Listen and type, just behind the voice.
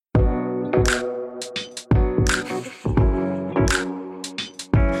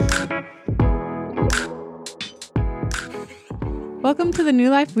Welcome to the New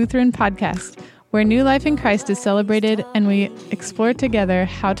Life Lutheran podcast, where new life in Christ is celebrated and we explore together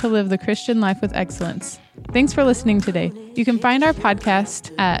how to live the Christian life with excellence. Thanks for listening today. You can find our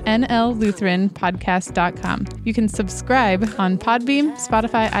podcast at nllutheranpodcast.com. You can subscribe on Podbeam,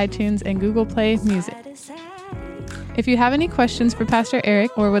 Spotify, iTunes, and Google Play Music. If you have any questions for Pastor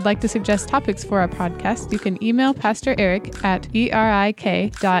Eric or would like to suggest topics for our podcast, you can email Pastor Eric at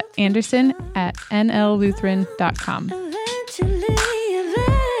erik.anderson@nllutheran.com.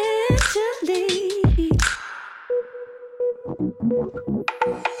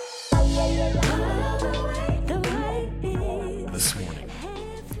 This morning.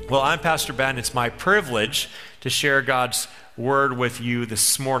 Well, I'm Pastor Ben. It's my privilege to share God's word with you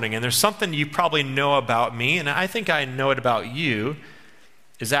this morning. And there's something you probably know about me, and I think I know it about you,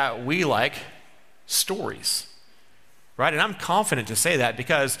 is that we like stories, right? And I'm confident to say that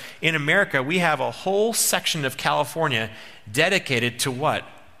because in America, we have a whole section of California dedicated to what?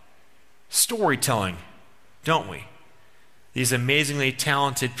 Storytelling, don't we? These amazingly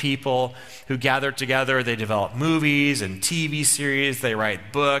talented people who gather together, they develop movies and TV series, they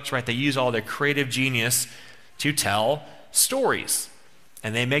write books, right? They use all their creative genius to tell stories.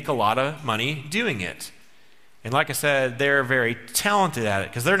 And they make a lot of money doing it. And like I said, they're very talented at it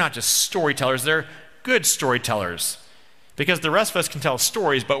because they're not just storytellers, they're good storytellers. Because the rest of us can tell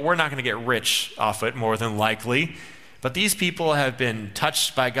stories, but we're not going to get rich off it, more than likely. But these people have been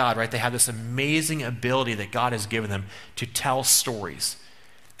touched by God, right? They have this amazing ability that God has given them to tell stories.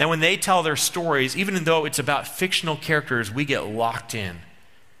 And when they tell their stories, even though it's about fictional characters, we get locked in,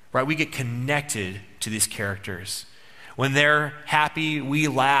 right? We get connected to these characters. When they're happy, we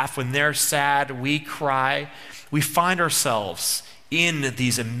laugh. When they're sad, we cry. We find ourselves in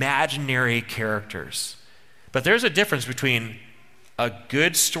these imaginary characters. But there's a difference between a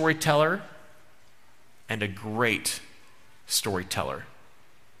good storyteller and a great storyteller.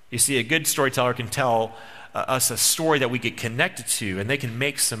 You see, a good storyteller can tell us a story that we get connected to, and they can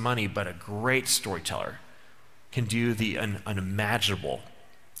make some money, but a great storyteller can do the unimaginable.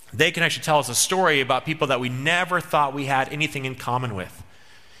 They can actually tell us a story about people that we never thought we had anything in common with.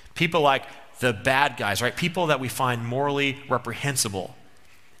 People like the bad guys, right? People that we find morally reprehensible.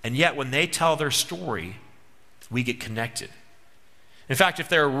 And yet, when they tell their story, we get connected. In fact, if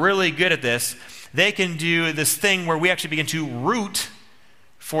they're really good at this, they can do this thing where we actually begin to root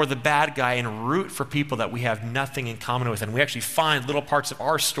for the bad guy and root for people that we have nothing in common with. And we actually find little parts of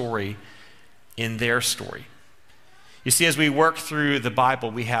our story in their story. You see, as we work through the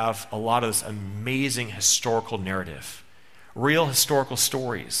Bible, we have a lot of this amazing historical narrative, real historical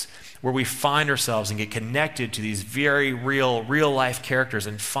stories where we find ourselves and get connected to these very real life characters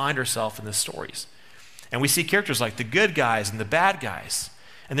and find ourselves in the stories. And we see characters like the good guys and the bad guys.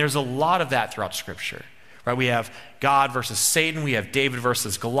 And there's a lot of that throughout Scripture, right? We have God versus Satan. We have David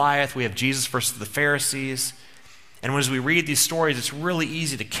versus Goliath. We have Jesus versus the Pharisees. And as we read these stories, it's really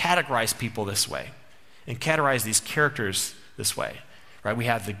easy to categorize people this way and categorize these characters this way, right? We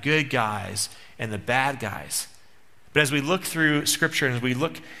have the good guys and the bad guys. But as we look through Scripture and as we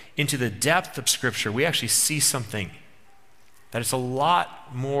look into the depth of Scripture, we actually see something that it's a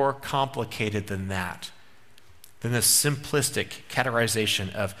lot more complicated than that. Than this simplistic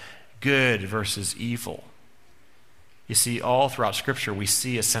categorization of good versus evil. You see, all throughout Scripture, we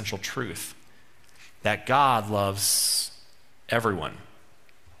see a central truth that God loves everyone,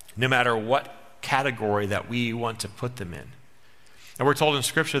 no matter what category that we want to put them in. And we're told in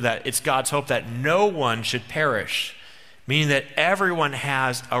Scripture that it's God's hope that no one should perish, meaning that everyone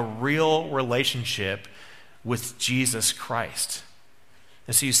has a real relationship with Jesus Christ.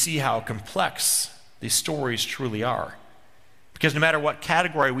 And so you see how complex these stories truly are. Because no matter what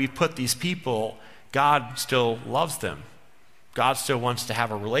category we put these people, God still loves them. God still wants to have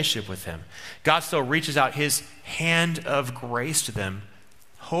a relationship with them. God still reaches out his hand of grace to them,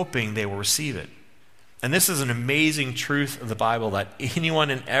 hoping they will receive it. And this is an amazing truth of the Bible, that anyone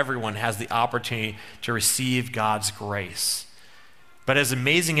and everyone has the opportunity to receive God's grace. But as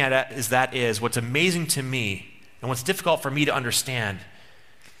amazing as that is, what's amazing to me, and what's difficult for me to understand,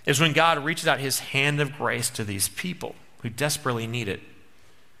 is when God reaches out his hand of grace to these people who desperately need it,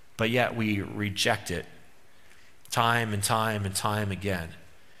 but yet we reject it time and time and time again.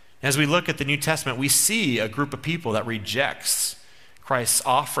 As we look at the New Testament, we see a group of people that rejects Christ's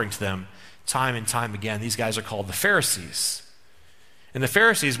offering to them time and time again. These guys are called the Pharisees. And the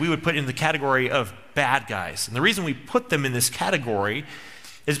Pharisees we would put in the category of bad guys. And the reason we put them in this category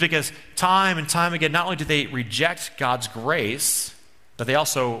is because time and time again, not only do they reject God's grace, but they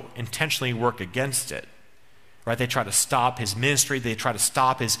also intentionally work against it, right? They try to stop his ministry, they try to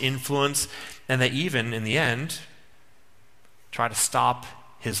stop his influence, and they even, in the end, try to stop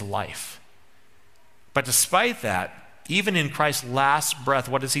his life. But despite that, even in Christ's last breath,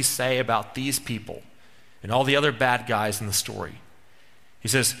 what does he say about these people and all the other bad guys in the story? He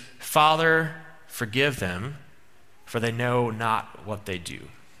says, "Father, forgive them, for they know not what they do."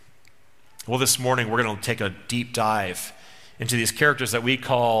 Well, this morning we're going to take a deep dive into these characters that we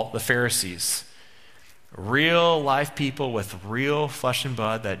call the Pharisees. Real life people with real flesh and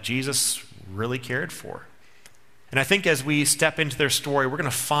blood that Jesus really cared for. And I think as we step into their story, we're going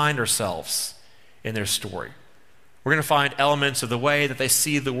to find ourselves in their story. We're going to find elements of the way that they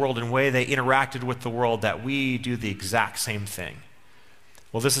see the world and the way they interacted with the world that we do the exact same thing.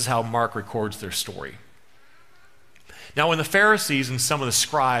 Well, this is how Mark records their story. Now, when the Pharisees and some of the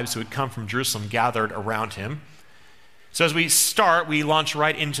scribes who had come from Jerusalem gathered around him, so as we start, we launch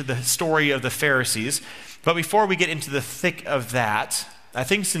right into the story of the Pharisees. But before we get into the thick of that, I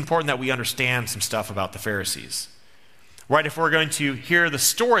think it's important that we understand some stuff about the Pharisees. Right? If we're going to hear the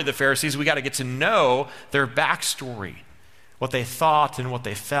story of the Pharisees, we got to get to know their backstory, what they thought and what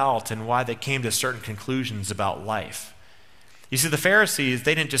they felt, and why they came to certain conclusions about life. You see, the Pharisees,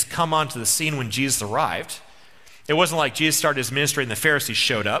 they didn't just come onto the scene when Jesus arrived. It wasn't like Jesus started his ministry and the Pharisees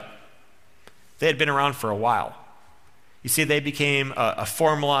showed up. They had been around for a while. You see, they became a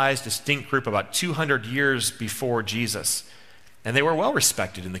formalized, distinct group about 200 years before Jesus. And they were well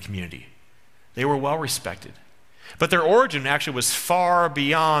respected in the community. They were well respected. But their origin actually was far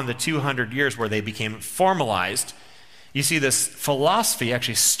beyond the 200 years where they became formalized. You see, this philosophy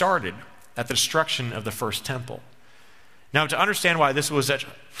actually started at the destruction of the first temple. Now, to understand why this was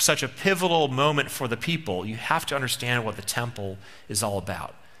such a pivotal moment for the people, you have to understand what the temple is all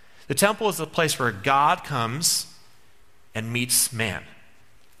about. The temple is the place where God comes and meets man.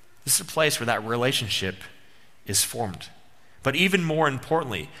 This is a place where that relationship is formed. But even more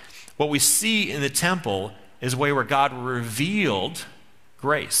importantly, what we see in the temple is a way where God revealed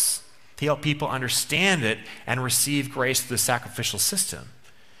grace to help people understand it and receive grace through the sacrificial system.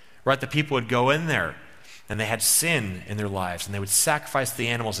 Right? The people would go in there and they had sin in their lives and they would sacrifice the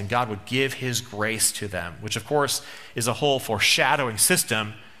animals and God would give his grace to them, which of course is a whole foreshadowing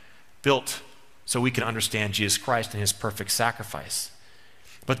system built so we can understand Jesus Christ and his perfect sacrifice.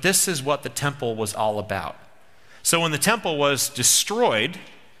 But this is what the temple was all about. So when the temple was destroyed,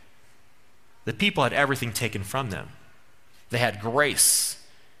 the people had everything taken from them. They had grace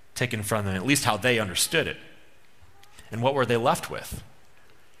taken from them, at least how they understood it. And what were they left with?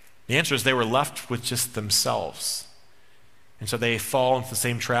 The answer is they were left with just themselves. And so they fall into the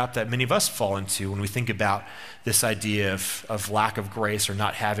same trap that many of us fall into when we think about this idea of lack of grace or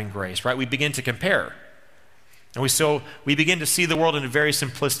not having grace, right? We begin to compare. And we begin to see the world in a very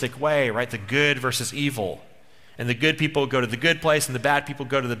simplistic way, right? The good versus evil. And the good people go to the good place and the bad people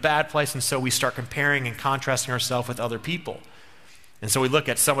go to the bad place. And so we start comparing and contrasting ourselves with other people. And so we look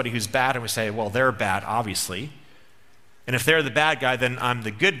at somebody who's bad and we say, well, they're bad, obviously. And if they're the bad guy, then I'm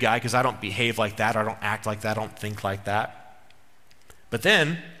the good guy because I don't behave like that, I don't act like that, I don't think like that. But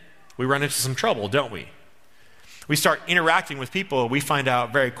then we run into some trouble, don't we? We start interacting with people we find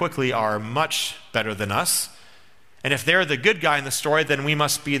out very quickly are much better than us. And if they're the good guy in the story, then we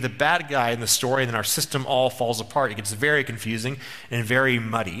must be the bad guy in the story, and then our system all falls apart. It gets very confusing and very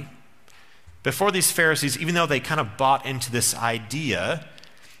muddy. Before these Pharisees, even though they kind of bought into this idea,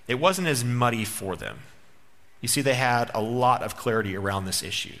 it wasn't as muddy for them. You see, they had a lot of clarity around this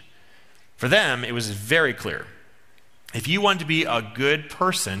issue. For them, it was very clear. If you wanted to be a good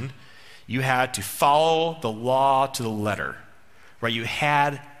person, you had to follow the law to the letter, right? You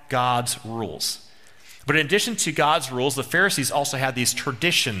had God's rules. But in addition to God's rules, the Pharisees also had these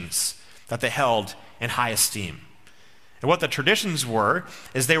traditions that they held in high esteem. And what the traditions were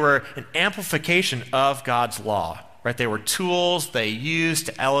is they were an amplification of God's law, right? They were tools they used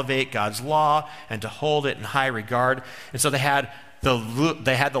to elevate God's law and to hold it in high regard. And so they had the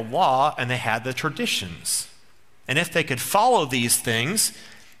law and they had the traditions. And if they could follow these things,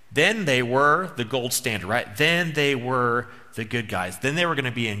 then they were the gold standard, right? Then they were the good guys. Then they were going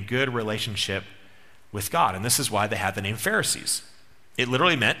to be in good relationship with God. And this is why they had the name Pharisees. It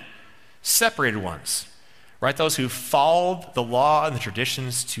literally meant separated ones, right? Those who followed the law and the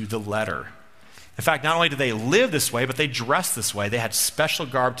traditions to the letter. In fact, not only did they live this way, but they dressed this way. They had special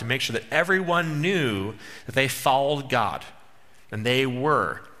garb to make sure that everyone knew that they followed God. And they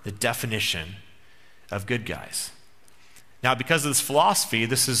were the definition of good guys. Now, because of this philosophy,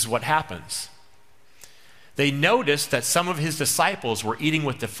 this is what happens. They noticed that some of his disciples were eating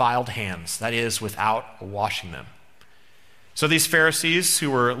with defiled hands, that is, without washing them. So these Pharisees who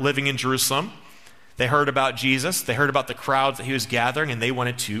were living in Jerusalem, they heard about Jesus, they heard about the crowds that he was gathering, and they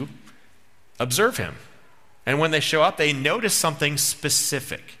wanted to observe him. And when they show up, they notice something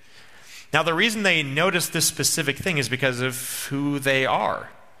specific. Now, the reason they notice this specific thing is because of who they are.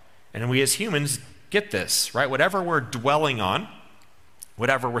 And we as humans get this, right? Whatever we're dwelling on,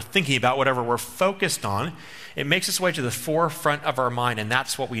 whatever we're thinking about, whatever we're focused on, it makes its way to the forefront of our mind, and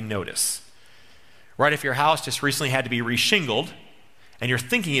that's what we notice. Right? If your house just recently had to be reshingled, and you're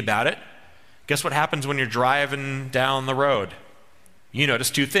thinking about it, guess what happens when you're driving down the road? You notice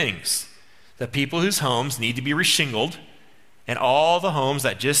two things. The people whose homes need to be reshingled, and all the homes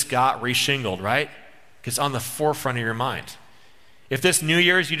that just got reshingled, right? Because it's on the forefront of your mind. If this New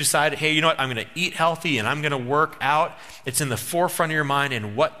Year's you decide, hey, you know what, I'm going to eat healthy and I'm going to work out, it's in the forefront of your mind,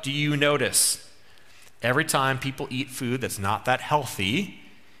 and what do you notice? Every time people eat food that's not that healthy,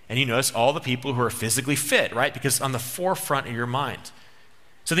 and you notice all the people who are physically fit, right? Because it's on the forefront of your mind.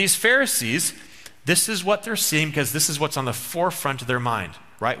 So these Pharisees, this is what they're seeing because this is what's on the forefront of their mind,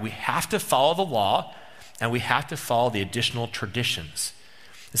 right? We have to follow the law, and we have to follow the additional traditions.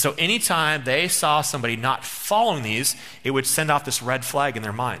 And so anytime they saw somebody not following these, it would send off this red flag in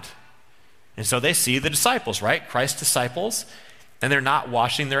their mind. And so they see the disciples, right? Christ's disciples, and they're not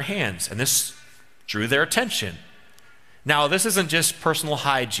washing their hands. And this drew their attention. Now, this isn't just personal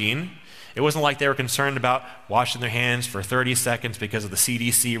hygiene. It wasn't like they were concerned about washing their hands for 30 seconds because of the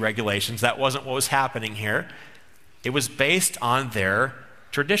CDC regulations. That wasn't what was happening here. It was based on their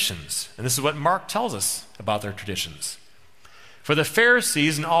traditions. And this is what Mark tells us about their traditions. For the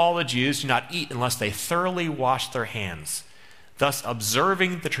Pharisees and all the Jews do not eat unless they thoroughly wash their hands, thus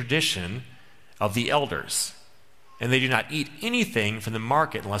observing the tradition of the elders. And they do not eat anything from the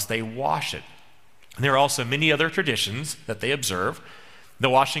market unless they wash it. And there are also many other traditions that they observe, the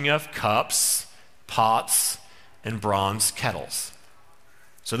washing of cups, pots, and bronze kettles.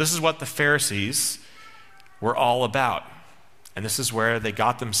 So this is what the Pharisees were all about. And this is where they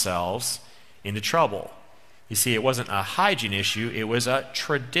got themselves into trouble. You see, it wasn't a hygiene issue, it was a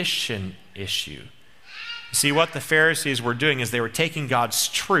tradition issue. You see, what the Pharisees were doing is they were taking God's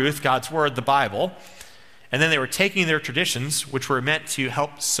truth, God's word, the Bible, and then they were taking their traditions, which were meant to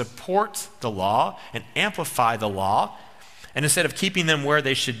help support the law and amplify the law, and instead of keeping them where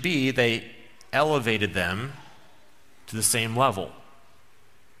they should be, they elevated them to the same level.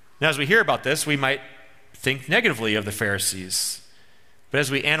 Now, as we hear about this, we might think negatively of the Pharisees. But as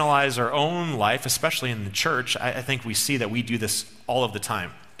we analyze our own life, especially in the church, I think we see that we do this all of the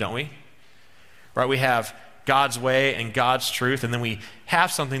time, don't we? Right? We have God's way and God's truth, and then we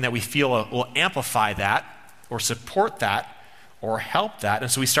have something that we feel will amplify that, or support that, or help that,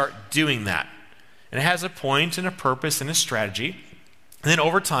 and so we start doing that. And it has a point and a purpose and a strategy. And then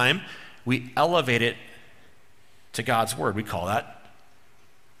over time, we elevate it to God's word. We call that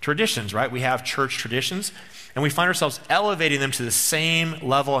traditions, right? We have church traditions, and we find ourselves elevating them to the same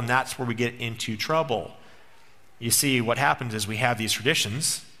level, and that's where we get into trouble. You see, what happens is we have these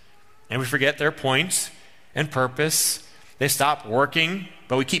traditions, and we forget their point and purpose. They stop working,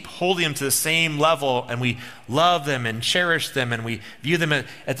 but we keep holding them to the same level, and we love them and cherish them, and we view them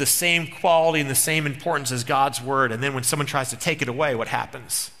at the same quality and the same importance as God's word. And then when someone tries to take it away, what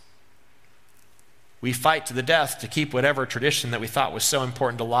happens? We fight to the death to keep whatever tradition that we thought was so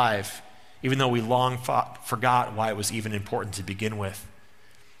important alive, even though we long forgot why it was even important to begin with.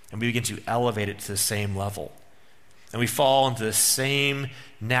 And we begin to elevate it to the same level. And we fall into the same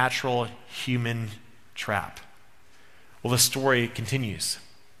natural human trap. Well, the story continues.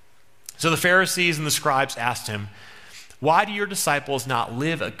 So the Pharisees and the scribes asked him, "Why do your disciples not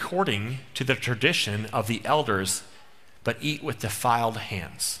live according to the tradition of the elders, but eat with defiled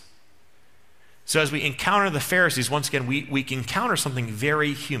hands?" So as we encounter the Pharisees, once again, we encounter something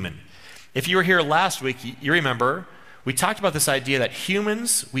very human. If you were here last week, you remember, we talked about this idea that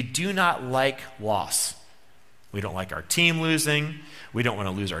humans, we do not like loss. We don't like our team losing. We don't want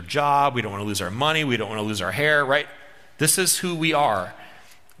to lose our job. We don't want to lose our money. We don't want to lose our hair, right? This is who we are.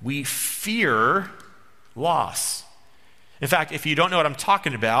 We fear loss. In fact, if you don't know what I'm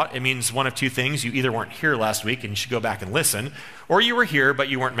talking about, it means one of two things. You either weren't here last week and you should go back and listen, or you were here but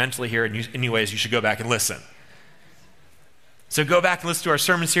you weren't mentally here, and anyways, you should go back and listen. So go back and listen to our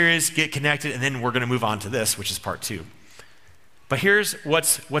sermon series, get connected, and then we're going to move on to this, which is part 2. But here's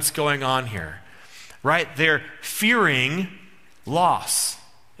what's going on here, right? They're fearing loss.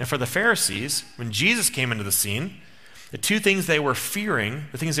 And for the Pharisees, when Jesus came into the scene, the two things they were fearing,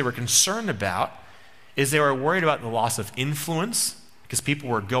 the things they were concerned about, is they were worried about the loss of influence, because people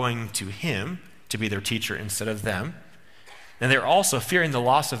were going to him to be their teacher instead of them. And they're also fearing the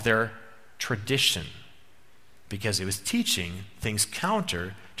loss of their tradition, because it was teaching things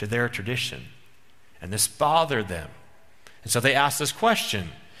counter to their tradition. And this bothered them. And so they asked this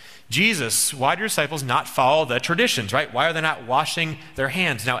question, Jesus, why do your disciples not follow the traditions, right? Why are they not washing their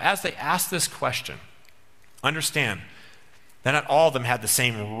hands? Now, as they ask this question, understand that not all of them had the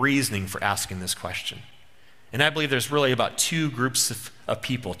same reasoning for asking this question. And I believe there's really about two groups of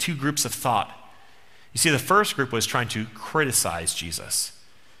people, two groups of thought. You see, the first group was trying to criticize Jesus.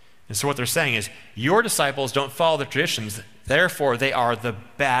 And so what they're saying is, your disciples don't follow the traditions, therefore they are the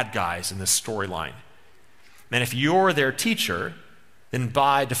bad guys in this storyline. And if you're their teacher, then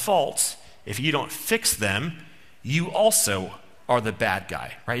by default, if you don't fix them, you also are the bad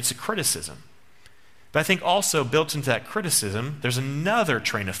guy, right? It's a criticism. But I think also built into that criticism, there's another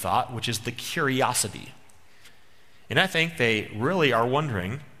train of thought, which is the curiosity. And I think they really are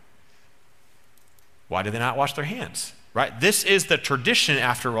wondering, why do they not wash their hands, right? This is the tradition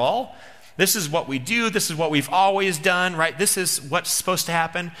after all. This is what we do. This is what we've always done, right? This is what's supposed to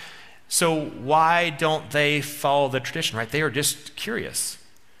happen. So why don't they follow the tradition, right? They are just curious.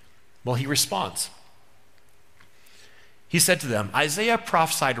 Well, he responds. He said to them, Isaiah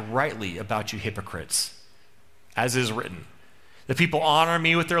prophesied rightly about you hypocrites, as is written. The people honor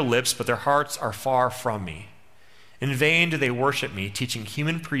me with their lips, but their hearts are far from me. In vain do they worship me, teaching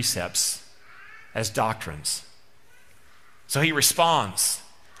human precepts as doctrines. So he responds,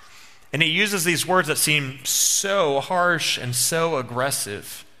 and he uses these words that seem so harsh and so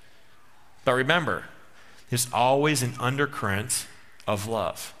aggressive. But remember, there's always an undercurrent of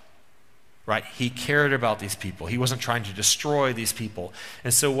love, right? He cared about these people. He wasn't trying to destroy these people.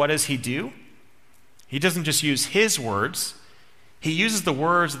 And so what does he do? He doesn't just use his words. He uses the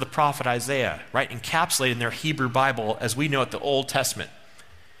words of the prophet Isaiah, right? Encapsulated in their Hebrew Bible as we know it, the Old Testament.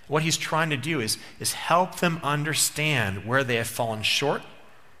 What he's trying to do is help them understand where they have fallen short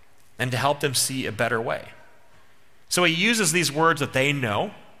and to help them see a better way. So he uses these words that they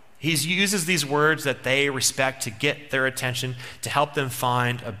know. He uses these words that they respect to get their attention, to help them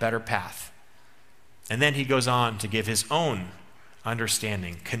find a better path. And then he goes on to give his own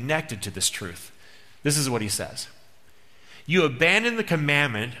understanding connected to this truth. This is what he says. You abandon the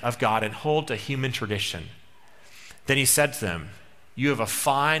commandment of God and hold to human tradition. Then he said to them, you have a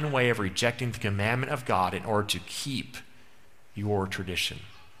fine way of rejecting the commandment of God in order to keep your tradition.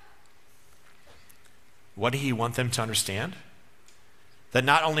 What did he want them to understand? That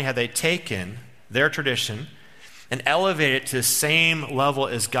not only had they taken their tradition and elevated it to the same level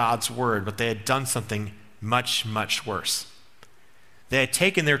as God's word, but they had done something much, much worse. They had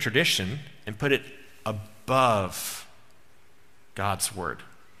taken their tradition and put it above God's word.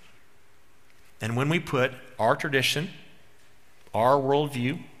 And when we put our tradition, our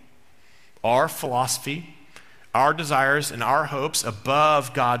worldview, our philosophy, our desires, and our hopes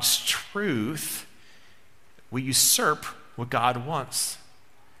above God's truth, we usurp what God wants.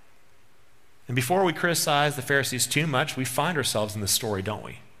 And before we criticize the Pharisees too much, we find ourselves in this story, don't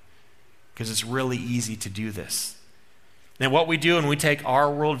we? Because it's really easy to do this. And what we do when we take our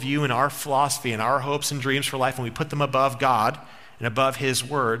worldview and our philosophy and our hopes and dreams for life and we put them above God and above his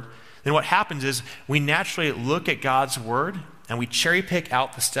word, then what happens is we naturally look at God's word and we cherry pick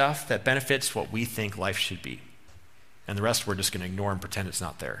out the stuff that benefits what we think life should be. And the rest we're just going to ignore and pretend it's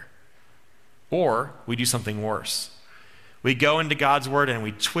not there. Or we do something worse. We go into God's word and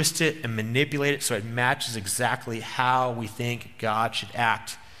we twist it and manipulate it so it matches exactly how we think God should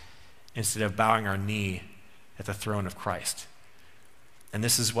act instead of bowing our knee at the throne of Christ. And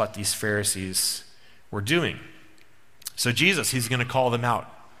this is what these Pharisees were doing. So Jesus, he's going to call them out.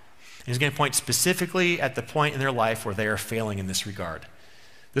 He's going to point specifically at the point in their life where they are failing in this regard.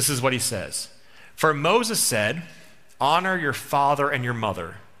 This is what he says. For Moses said, honor your father and your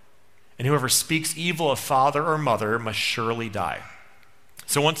mother, and whoever speaks evil of father or mother must surely die.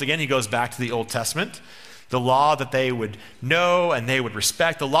 So once again, he goes back to the Old Testament, the law that they would know and they would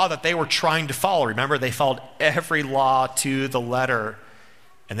respect, the law that they were trying to follow. Remember, they followed every law to the letter,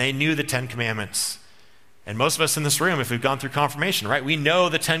 and they knew the 10 Commandments. And most of us in this room, if we've gone through confirmation, right, we know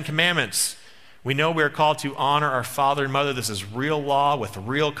the 10 Commandments. We know we are called to honor our father and mother. This is real law with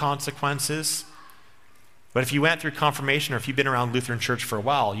real consequences. But if you went through confirmation or if you've been around Lutheran Church for a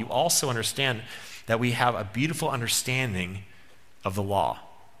while, you also understand that we have a beautiful understanding of the law.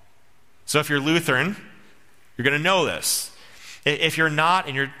 So if you're Lutheran, you're going to know this. If you're not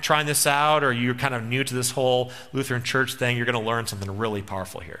and you're trying this out or you're kind of new to this whole Lutheran Church thing, you're going to learn something really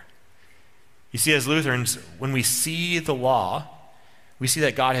powerful here. You see, as Lutherans, when we see the law, we see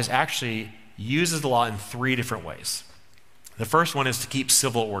that God has actually uses the law in 3 different ways. The first one is to keep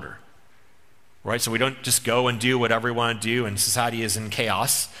civil order, right? So we don't just go and do whatever we want to do and society is in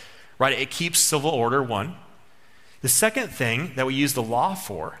chaos, right? It keeps civil order, one. The second thing that we use the law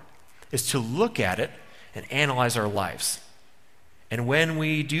for is to look at it and analyze our lives And when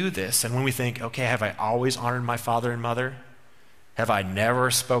we do this, and when we think, okay, have I always honored my father and mother? Have I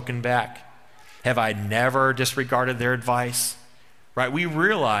never spoken back? Have I never disregarded their advice? Right? We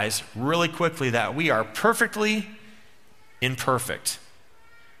realize really quickly that we are perfectly imperfect,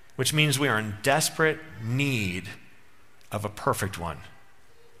 which means we are in desperate need of a perfect one,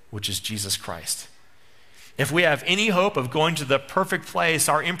 which is Jesus Christ. If we have any hope of going to the perfect place,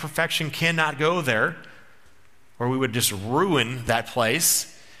 our imperfection cannot go there, or we would just ruin that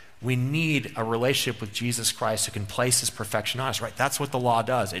place. We need a relationship with Jesus Christ who can place his perfection on us, right? That's what the law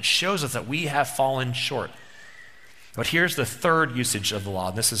does. It shows us that we have fallen short. But here's the third usage of the law,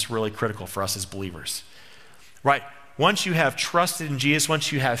 and this is really critical for us as believers, right? Once you have trusted in Jesus,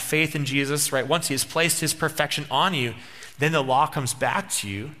 once you have faith in Jesus, right? Once he has placed his perfection on you, then the law comes back to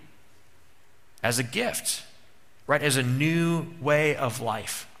you as a gift, right? As a new way of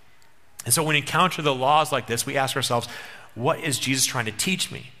life. And so when we encounter the laws like this, we ask ourselves, what is Jesus trying to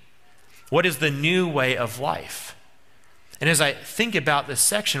teach me? What is the new way of life? And as I think about this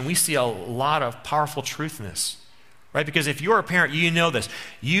section, we see a lot of powerful truth in this, right? Because if you're a parent, you know this.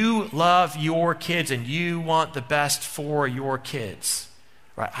 You love your kids and you want the best for your kids,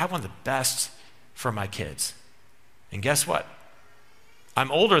 right? I want the best for my kids. And guess what? I'm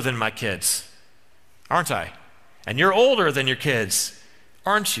older than my kids, aren't I? And you're older than your kids,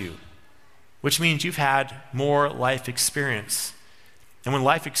 aren't you? Which means you've had more life experience. And when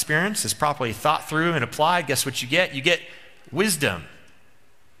life experience is properly thought through and applied, guess what you get? You get wisdom.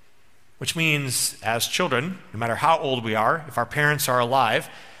 Which means as children, no matter how old we are, if our parents are alive,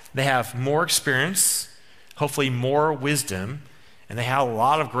 they have more experience, hopefully more wisdom, and they have a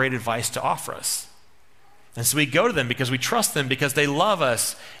lot of great advice to offer us. And so we go to them because we trust them, because they love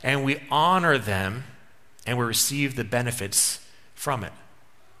us, and we honor them, and we receive the benefits from it.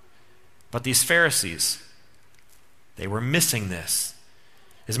 But these Pharisees, they were missing this.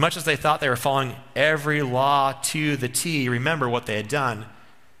 As much as they thought they were following every law to the T, remember what they had done.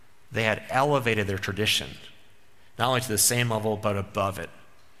 They had elevated their tradition, not only to the same level, but above it.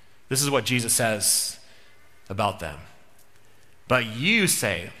 This is what Jesus says about them. But you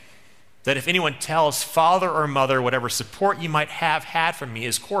say that if anyone tells father or mother whatever support you might have had from me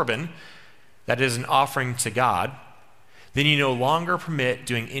is Corban, that is an offering to God, then you no longer permit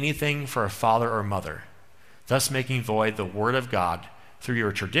doing anything for a father or mother, thus making void the word of God through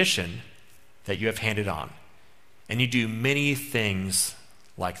your tradition that you have handed on. And you do many things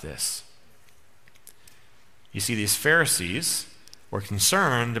like this. You see, these Pharisees were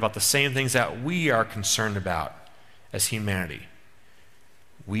concerned about the same things that we are concerned about as humanity.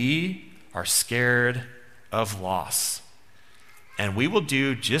 We are scared of loss, and we will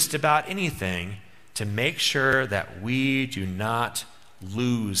do just about anything to make sure that we do not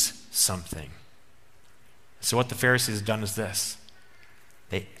lose something. So what the Pharisees have done is this.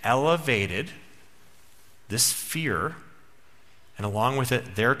 They elevated this fear, and along with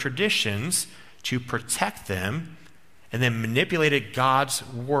it, their traditions, to protect them, and then manipulated God's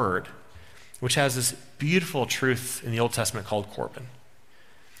word, which has this beautiful truth in the Old Testament called Corban,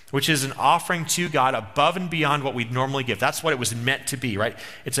 which is an offering to God above and beyond what we'd normally give. That's what it was meant to be, right?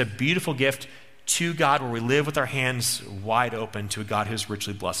 It's a beautiful gift to God where we live with our hands wide open to a God who's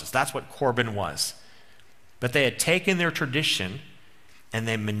richly blessed us. That's what Corban was. But they had taken their tradition and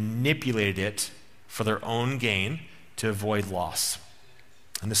they manipulated it for their own gain to avoid loss.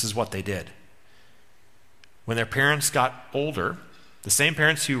 And this is what they did. When their parents got older, the same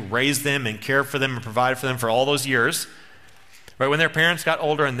parents who raised them and cared for them and provided for them for all those years, right, when their parents got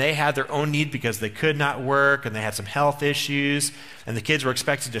older and they had their own need because they could not work and they had some health issues and the kids were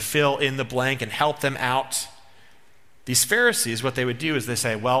expected to fill in the blank and help them out, these Pharisees, what they would do is they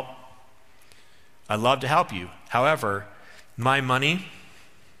say, well, I'd love to help you. However, my money,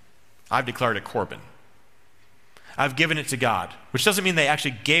 I've declared it Corban. I've given it to God, which doesn't mean they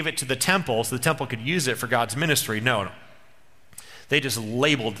actually gave it to the temple so the temple could use it for God's ministry. No. They just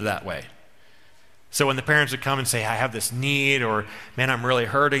labeled it that way. So when the parents would come and say, I have this need, or man, I'm really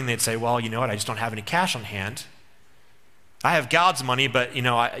hurting, they'd say, well, you know what, I just don't have any cash on hand. I have God's money, but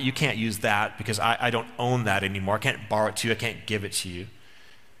you can't use that because I don't own that anymore. I can't borrow it to you. I can't give it to you.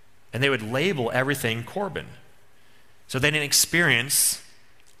 And they would label everything Corban. So they didn't experience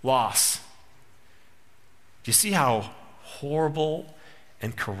loss. Do you see how horrible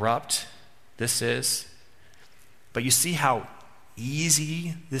and corrupt this is? But you see how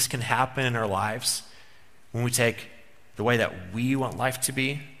easy this can happen in our lives when we take the way that we want life to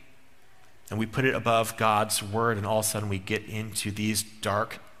be and we put it above God's word, and all of a sudden we get into these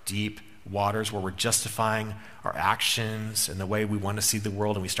dark, deep waters where we're justifying our actions and the way we want to see the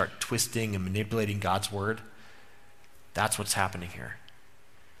world, and we start twisting and manipulating God's word. That's what's happening here.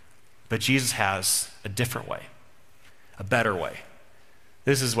 But Jesus has a different way, a better way.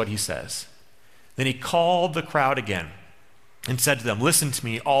 This is what he says. Then he called the crowd again and said to them, listen to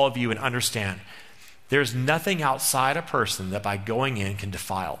me, all of you, and understand. There's nothing outside a person that by going in can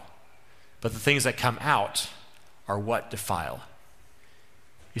defile, but the things that come out are what defile.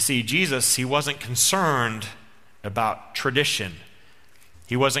 You see, Jesus, he wasn't concerned about tradition.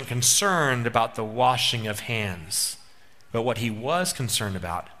 He wasn't concerned about the washing of hands. But what he was concerned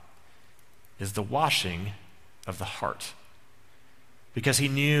about is the washing of the heart. Because he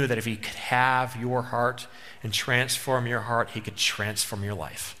knew that if he could have your heart and transform your heart, he could transform your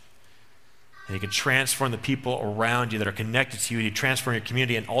life. And he could transform the people around you that are connected to you. He'd transform your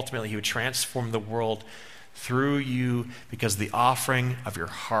community, and ultimately he would transform the world through you because of the offering of your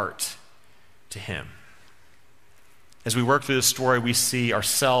heart to him. As we work through this story, we see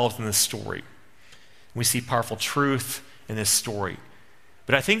ourselves in this story. We see powerful truth in this story.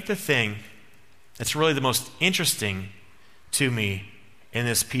 But I think the thing that's really the most interesting to me in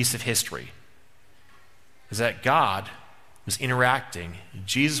this piece of history is that God was interacting,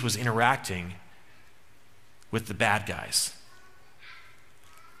 Jesus was interacting with the bad guys.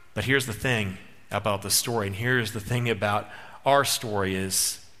 But here's the thing about the story, and here's the thing about our story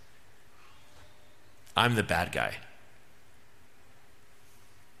is I'm the bad guy.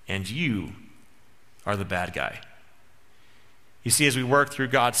 And you are the bad guy. You see, as we work through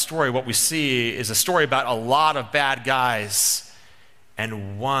God's story, what we see is a story about a lot of bad guys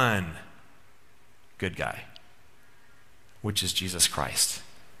and one good guy, which is Jesus Christ.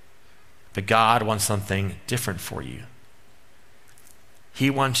 But God wants something different for you. He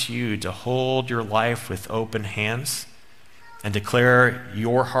wants you to hold your life with open hands and declare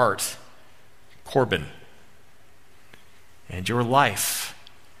your heart, Corbin, and your life,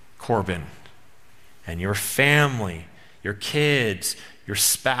 Corbin, and your family, your kids, your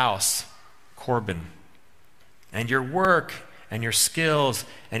spouse, Corbin, and your work and your skills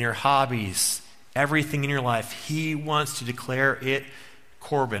and your hobbies, everything in your life. He wants to declare it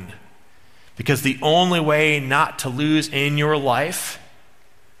Corbin. Because the only way not to lose in your life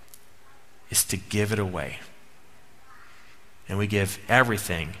is to give it away. And we give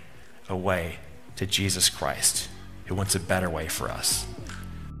everything away to Jesus Christ, who wants a better way for us.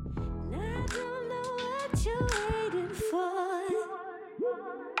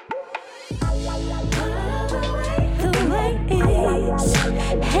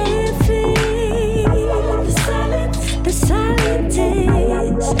 The silence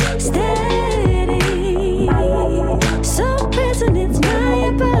is